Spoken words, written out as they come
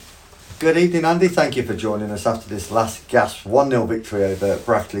Good evening, Andy. Thank you for joining us after this last gasp 1-0 victory over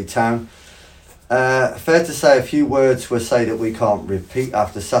Brackley Town. Fair to say a few words were said that we can't repeat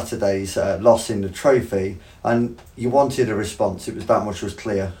after Saturday's loss in the trophy, and you wanted a response. It was that much was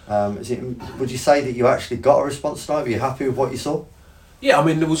clear. Would you say that you actually got a response tonight? Were you happy with what you saw? Yeah, I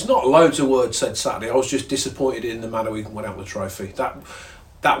mean, there was not loads of words said Saturday. I was just disappointed in the manner we went out with the trophy.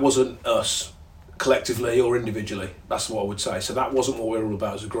 That wasn't us collectively or individually. That's what I would say. So that wasn't what we were all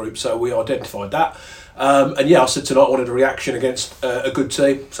about as a group. So we identified that. And yeah, I said tonight I wanted a reaction against a good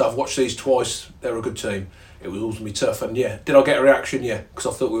team. So I've watched these twice. They're a good team. It was ultimately tough. And yeah, did I get a reaction? Yeah, because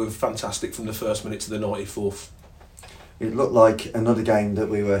I thought we were fantastic from the first minute to the 94th. It looked like another game that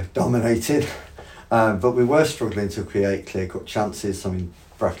we were dominated, but we were struggling to create clear-cut chances. I mean,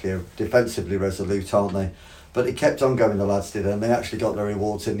 Brackley are defensively resolute, aren't they? But it kept on going, the lads did, and they actually got their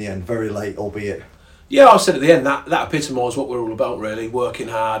rewards in the end, very late, albeit. Yeah, I said at the end, that epitomised what we're all about, really. Working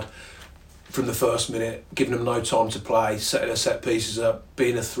hard from the first minute, giving them no time to play, setting their set pieces up,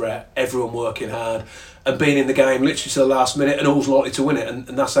 being a threat, everyone working hard, and being in the game literally to the last minute, and all's likely to win it. And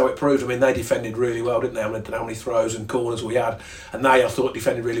that's how it proved. I mean, they defended really well, didn't they? I don't know how many throws and corners we had, and they, I thought,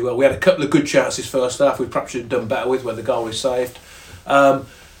 defended really well. We had a couple of good chances first half, we perhaps should have done better with, where the goal is saved.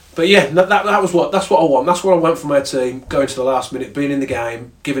 But yeah, that's what I want. That's what I want from our team, going to the last minute, being in the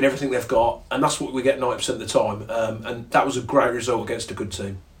game, giving everything they've got, and that's what we get 90% of the time. And that was a great result against a good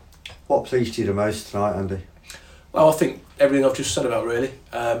team. What pleased you the most tonight, Andy? Well, I think everything I've just said about, really,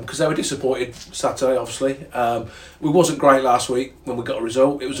 because they were disappointed Saturday, obviously. We wasn't great last week when we got a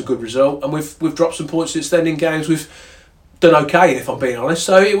result. It was a good result, and we've dropped some points since then in games we've done okay, if I'm being honest.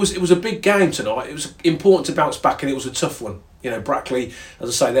 So it was a big game tonight. It was important to bounce back, and it was a tough one. You know, Brackley,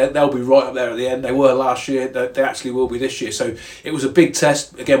 as I say, they'll be right up there at the end. They were last year. They actually will be this year. So it was a big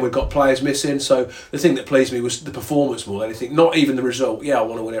test. Again, we've got players missing. So the thing that pleased me was the performance more than anything. Not even the result. Yeah, I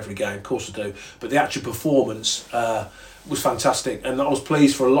want to win every game. Of course I do. But the actual performance was fantastic. And I was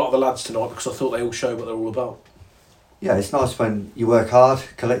pleased for a lot of the lads tonight because I thought they all showed what they're all about. Yeah, it's nice when you work hard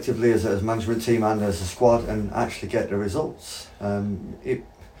collectively as a management team and as a squad and actually get the results.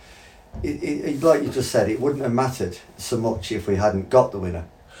 It, like you just said, it wouldn't have mattered so much if we hadn't got the winner.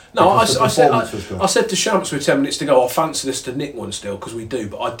 No, I said to Shamps with 10 minutes to go, I fancy us to nick one still, because we do,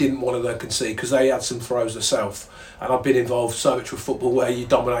 but I didn't want to concede because they had some throws themselves. And I've been involved so much with football where you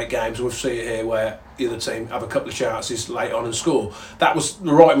dominate games. We'll see it here where the other team have a couple of chances late on and score. That was,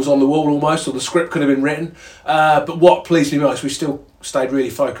 the writing was on the wall almost, or the script could have been written. But what pleased me most, we still stayed really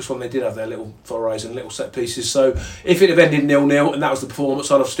focused when they did have their little forays and little set pieces. So if it had ended 0-0 and that was the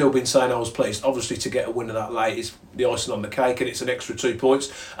performance, I'd have still been saying I was pleased. Obviously, to get a winner that late is the icing on the cake, and it's an extra 2 points.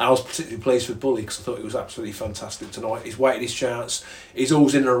 And I was particularly pleased with Bully because I thought he was absolutely fantastic tonight. He's waited his chance. He's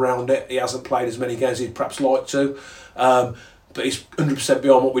always in and around it. He hasn't played as many games as he'd perhaps like to. But he's 100%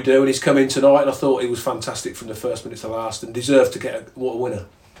 beyond what we do, and he's come in tonight, and I thought he was fantastic from the first minute to the last and deserved to get what a winner.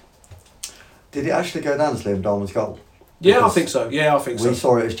 Did it actually go down as Liam Dolman's goal? Yeah, because I think so. Yeah, I think so. We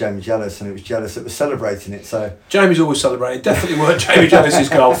saw it as Jamie Jealous, and it was Jealous that was celebrating it. So Jamie's always celebrating. Definitely weren't Jamie Jealous's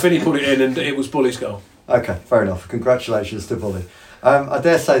goal. Finney put it in, and it was Bully's goal. Okay, fair enough. Congratulations to Bully. I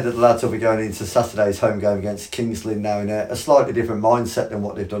dare say that the lads will be going into Saturday's home game against Kings Lynn now in a slightly different mindset than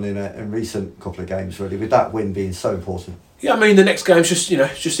what they've done in recent couple of games, really, with that win being so important. Yeah, I mean, the next game's just,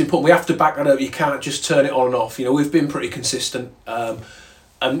 it's just important. We have to back that up. You can't just turn it on and off. We've been pretty consistent. And,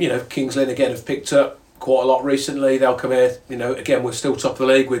 Kings Lynn, again, have picked up quite a lot recently. They'll come here, again, we're still top of the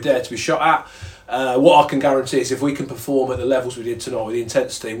league. We're there to be shot at. What I can guarantee is if we can perform at the levels we did tonight with the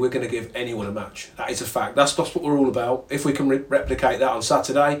intensity, we're going to give anyone a match. That is a fact. That's what we're all about. If we can replicate that on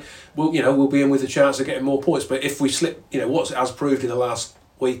Saturday, we'll be in with a chance of getting more points. But if we slip, what's as proved in the last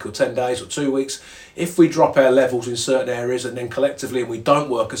week or 10 days or 2 weeks, if we drop our levels in certain areas and then collectively and we don't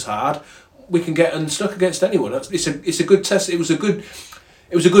work as hard, we can get unstuck against anyone. It's a good test. It was a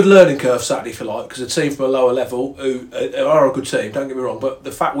good learning curve Saturday, if you like, because a team from a lower level who are a good team, don't get me wrong, but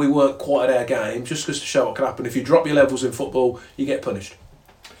the fact we weren't quite at our game just goes to show what can happen. If you drop your levels in football, you get punished.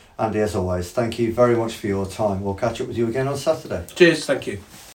 Andy, as always, thank you very much for your time. We'll catch up with you again on Saturday. Cheers, thank you.